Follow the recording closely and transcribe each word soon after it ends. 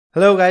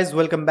Hello guys,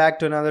 welcome back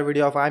to another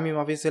video of I am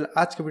official.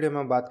 आज के video में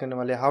हम बात करने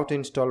वाले how to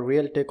install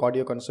Realtek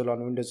audio console on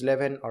Windows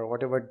 11 और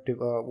what ever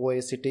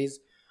OS it is.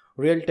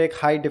 Realtek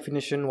high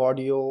definition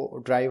audio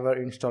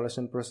driver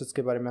installation process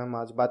के बारे में हम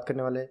आज बात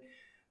करने वाले।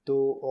 तो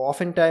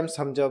ऑफन टाइम्स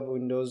हम जब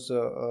विंडोज़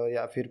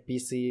या फिर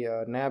पीसी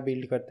नया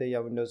बिल्ड करते हैं या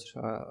विंडोज़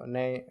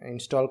नए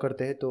इंस्टॉल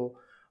करते हैं तो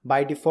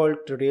by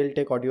default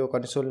Realtek audio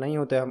console नहीं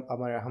होता है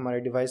हमारे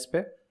डिवाइस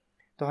पे,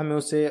 तो हमें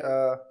उसे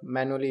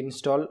मैनुअली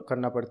इंस्टॉल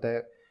करना पड़ता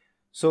है।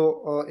 So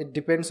it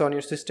depends on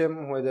your system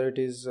whether it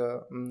is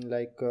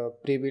like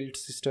pre-built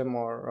system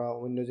or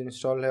Windows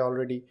install है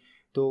already।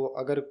 तो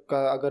अगर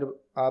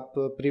आप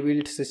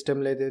pre-built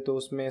system लेते तो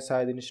उसमें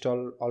शायद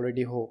install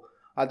already हो,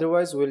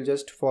 otherwise we'll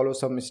just follow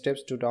some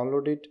steps to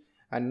download it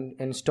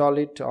and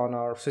install it on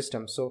our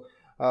system। So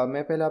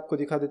मैं पहले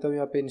आपको दिखा देता हूँ,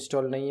 यहाँ पे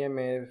install नहीं है,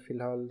 मैं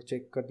फ़िलहाल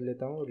चेक कर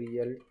लेता हूँ।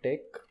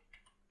 Realtek,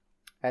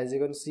 as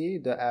you can see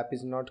the app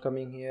is not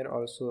coming here।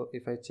 Also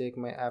if I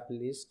check my app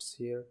lists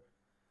here,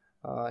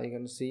 you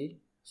can see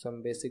some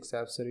basics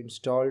apps are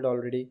installed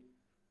already.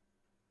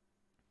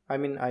 I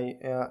mean I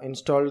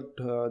installed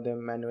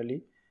them manually.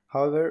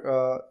 However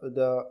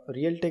the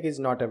Realtek is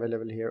not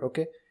available here.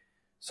 Okay,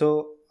 so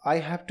I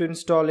have to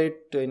install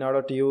it in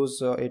order to use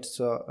its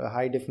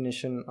high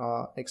definition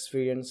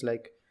experience.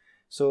 Like,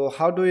 so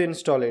how do you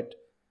install it?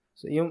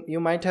 So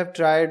you might have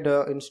tried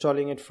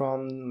installing it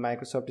from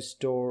Microsoft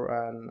Store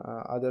and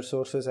other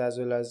sources,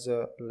 as well as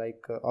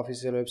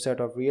official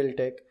website of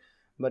Realtek,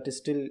 but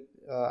still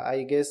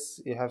I guess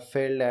you have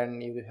failed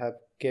and you have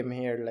came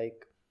here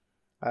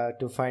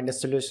to find a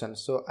solution.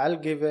 So I'll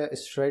give a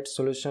straight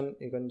solution.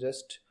 You can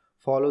just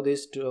follow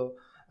this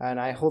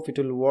and I hope it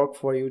will work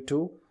for you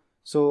too.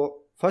 So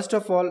first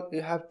of all,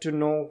 you have to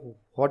know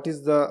what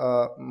is the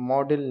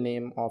model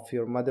name of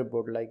your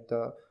motherboard,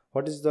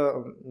 what is the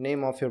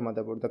name of your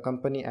motherboard, the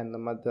company and the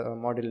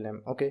model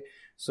name. Okay,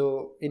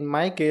 so in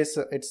my case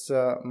it's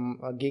a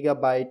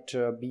Gigabyte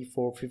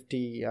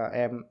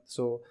B450M.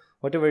 So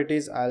whatever it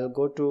is, I'll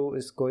go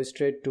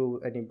straight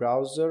to any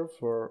browser,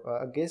 for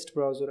a guest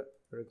browser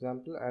for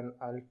example, and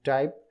I'll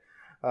type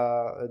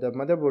the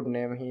motherboard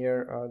name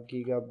here,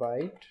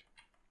 Gigabyte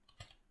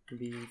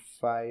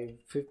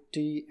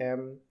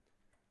B550M,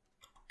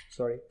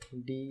 sorry,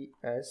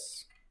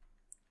 DS3H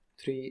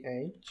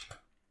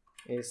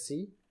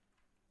AC.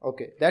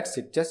 That's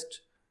it.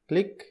 Just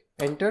click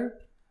enter,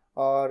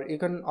 or you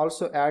can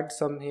also add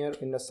some here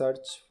in the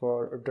search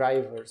for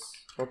drivers.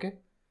 Okay,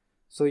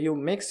 so you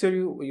make sure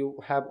you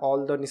have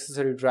all the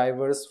necessary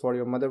drivers for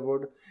your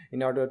motherboard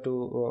in order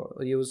to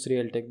use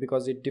Realtek,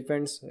 because it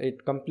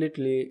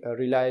completely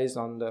relies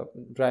on the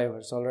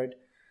drivers. All right,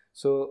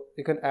 so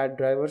you can add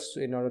drivers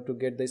in order to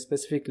get the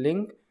specific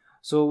link.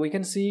 So we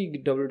can see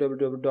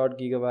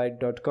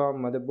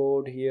www.gigabyte.com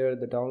motherboard here,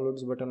 the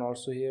downloads button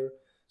also here.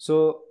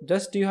 So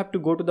just you have to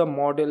go to the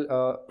model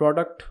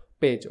product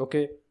page.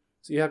 Okay,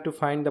 so you have to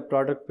find the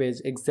product page,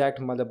 exact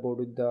motherboard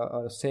with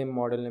the same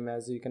model name.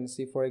 As you can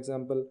see, for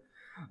example,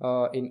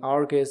 in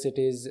our case it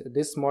is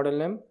this model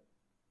name,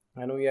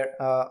 and we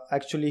are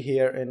actually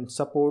here in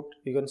support.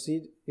 You can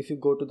see if you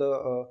go to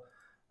the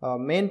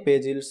main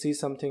page, you'll see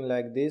something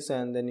like this,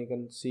 and then you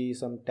can see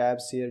some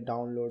tabs here: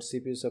 download,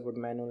 CPU support,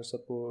 manual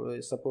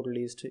support, support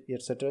list,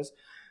 etc.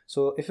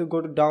 So if you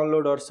go to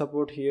download or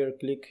support here,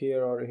 click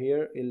here or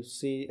here, you'll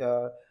see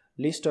a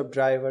list of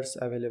drivers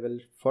available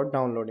for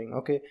downloading.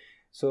 Okay,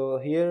 so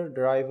here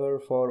driver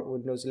for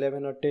Windows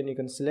 11 or 10, you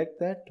can select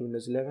that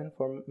Windows 11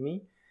 for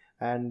me,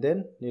 and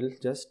then you'll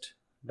just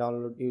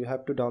download. You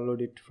have to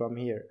download it from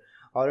here.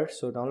 Alright,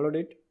 so download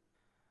it.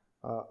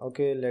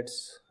 Okay,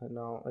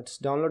 now it's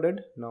downloaded.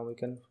 Now we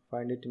can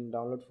find it in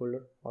download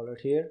folder. Alright,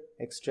 here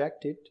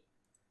extract it,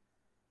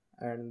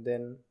 and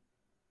then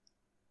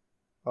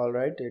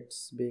alright,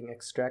 it's being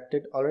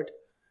extracted. Alright,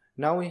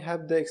 now we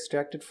have the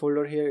extracted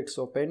folder here. It's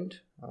opened.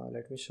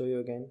 Let me show you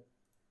again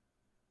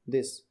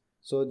this.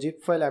 So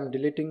zip file, I'm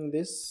deleting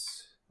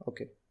this.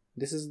 Okay,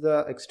 this is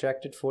the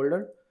extracted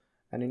folder,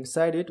 and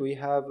inside it we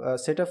have a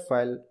setup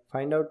file.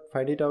 Find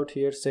it out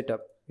here,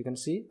 setup. You can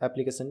see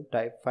application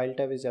type, file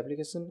type is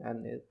application,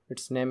 and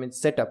its name is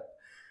setup.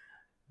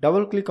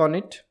 Double click on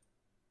it,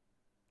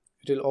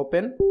 it will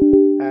open,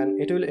 and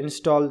it will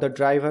install the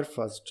driver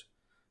first.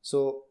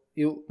 So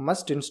you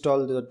must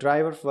install the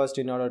driver first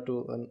in order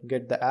to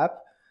get the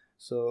app.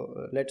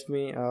 So let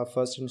me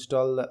first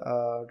install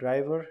the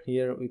driver.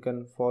 Here we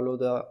can follow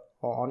the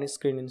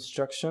on-screen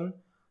instruction,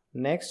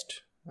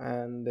 next,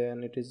 and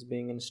then it is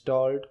being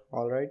installed.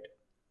 All right,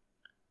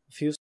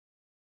 few.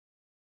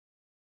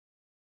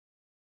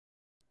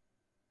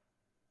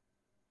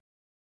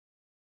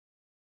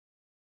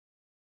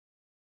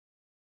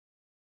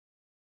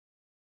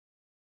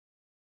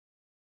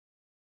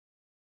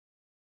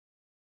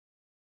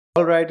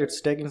 Alright,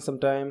 it's taking some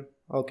time.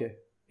 Okay,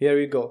 here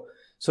we go.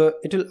 So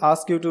it will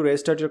ask you to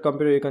restart your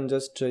computer. You can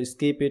just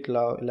skip it,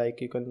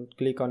 like you can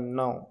click on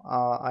now.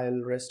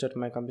 I'll restart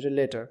my computer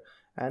later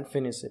and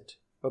finish it.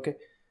 Okay,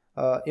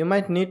 you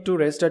might need to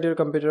restart your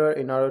computer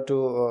in order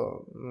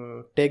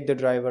to take the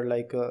driver,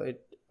 like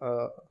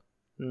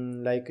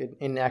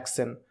in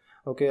action.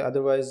 okay,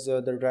 otherwise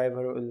the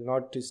driver will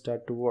not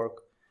start to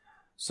work.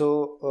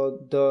 So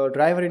the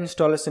driver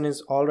installation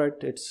is alright,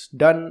 it's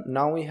done.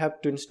 Now we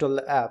have to install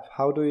the app.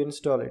 How do we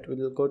install it? We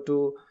will go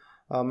to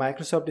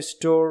Microsoft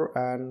Store,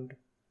 and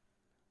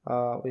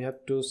we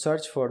have to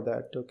search for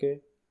that.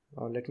 Okay,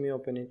 let me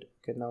open it.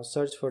 Okay, now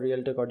search for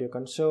Realtek Audio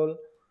Console.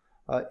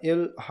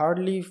 You'll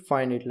hardly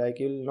find it, like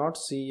you'll not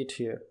see it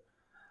here.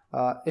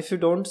 If you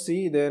don't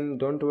see, then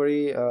don't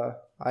worry,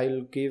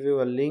 I'll give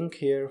you a link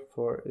here.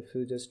 For if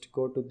you just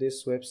go to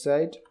this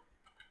website,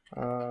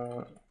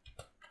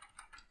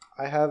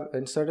 I have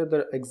inserted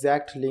the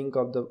exact link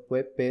of the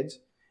web page.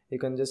 You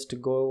can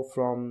just go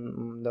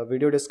from the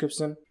video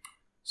description.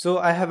 So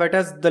I have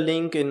attached the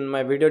link in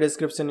my video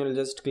description. You'll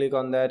just click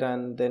on that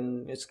and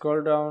then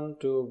scroll down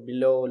to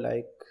below,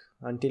 like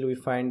until we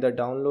find the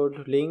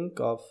download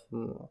link of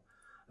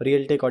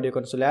Realtek Audio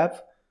Console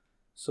app.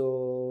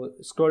 So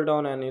scroll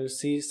down and you'll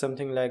see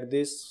something like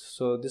this.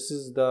 So this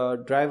is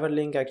the driver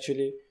link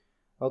actually,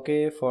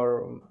 okay,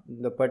 for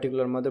the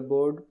particular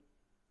motherboard,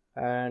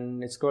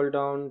 and scroll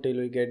down till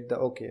we get the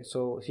okay.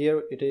 So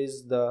here it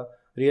is, the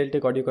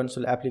Realtek Audio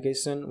Console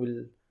application.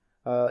 Will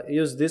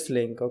use this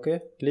link. Okay,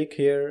 click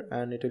here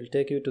and it will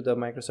take you to the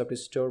Microsoft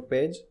Store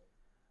page.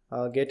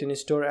 Get in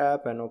Store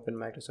app and open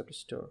Microsoft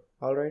Store.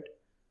 Alright,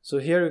 so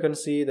here you can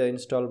see the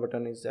install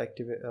button is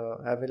active,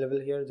 available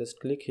here. Just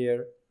click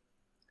here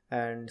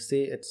and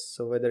see it's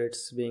whether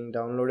it's being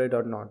downloaded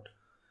or not.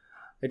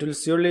 It will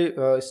surely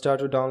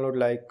start to download,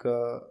 like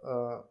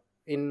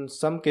in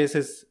some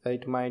cases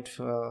it might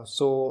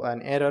show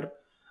an error,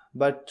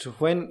 but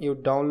when you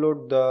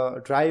download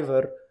the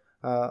driver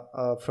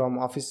from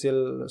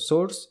official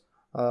source,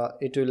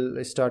 it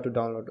will start to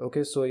download.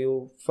 Okay, so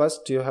you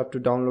have to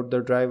download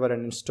the driver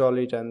and install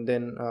it, and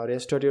then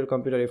restart your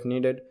computer if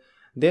needed,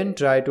 then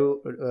try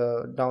to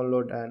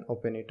download and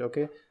open it.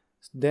 Okay,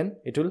 then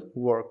it will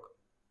work.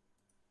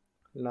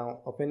 Now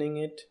opening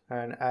it,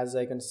 and as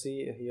I can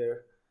see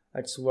here,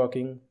 it's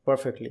working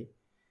perfectly.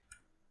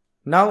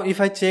 Now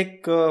if I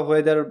check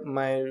whether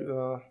my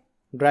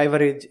driver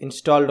is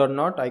installed or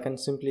not, I can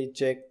simply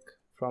check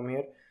from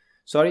here.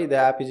 Sorry, the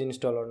app is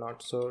installed or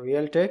not. So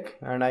Realtek,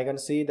 and I can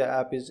see the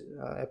app is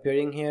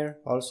appearing here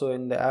also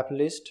in the app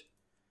list.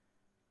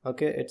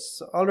 Okay,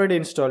 it's already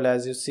installed,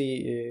 as you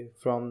see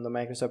from the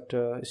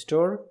Microsoft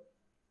Store.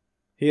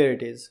 Here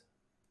it is.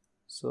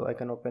 So I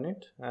can open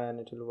it and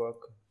it will work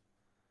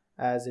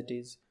as it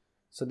is.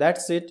 So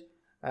that's it.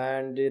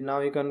 And now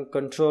you can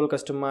control,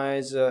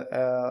 customize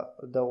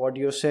the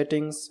audio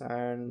settings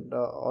and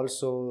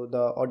also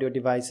the audio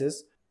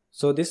devices.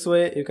 So this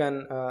way you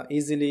can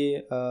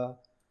easily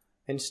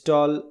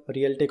install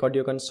Realtek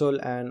Audio Console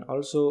and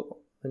also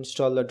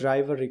install the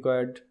driver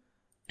required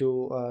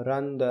to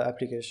run the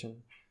application.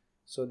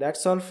 So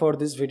that's all for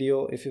this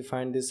video. If you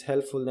find this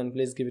helpful, then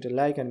please give it a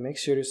like and make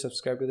sure you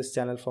subscribe to this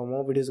channel for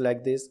more videos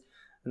like this.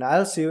 And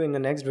I'll see you in the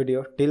next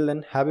video. Till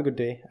then, have a good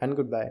day and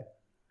goodbye.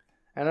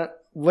 And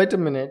wait a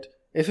minute,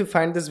 if you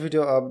find this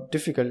video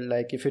difficult,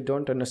 like if you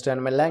don't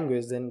understand my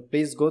language, then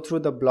please go through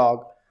the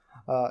blog.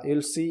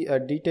 You'll see a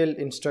detailed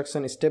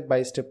instruction,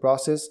 step-by-step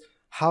process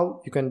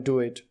how you can do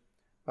it.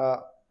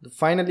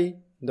 Finally,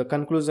 the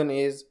conclusion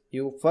is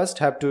you first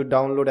have to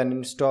download and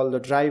install the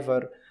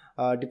driver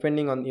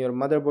depending on your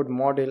motherboard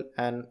model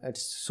and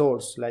its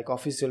source, like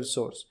official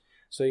source.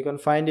 So you can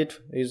find it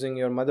using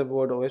your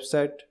motherboard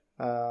website,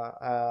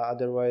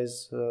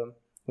 otherwise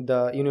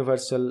the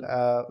universal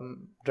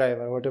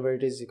driver, whatever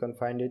it is, you can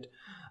find it,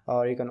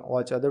 or you can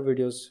watch other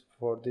videos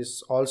for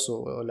this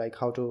also, like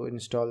how to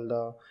install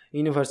the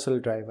universal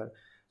driver.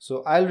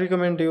 So I'll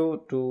recommend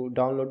you to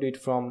download it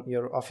from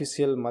your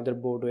official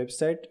motherboard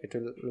website. It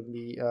will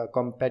be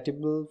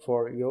compatible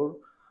for your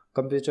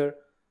computer.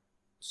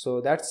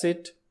 So that's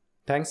it.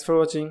 Thanks for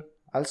watching.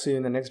 I'll see you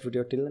in the next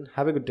video. Till then,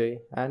 have a good day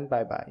and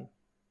bye bye.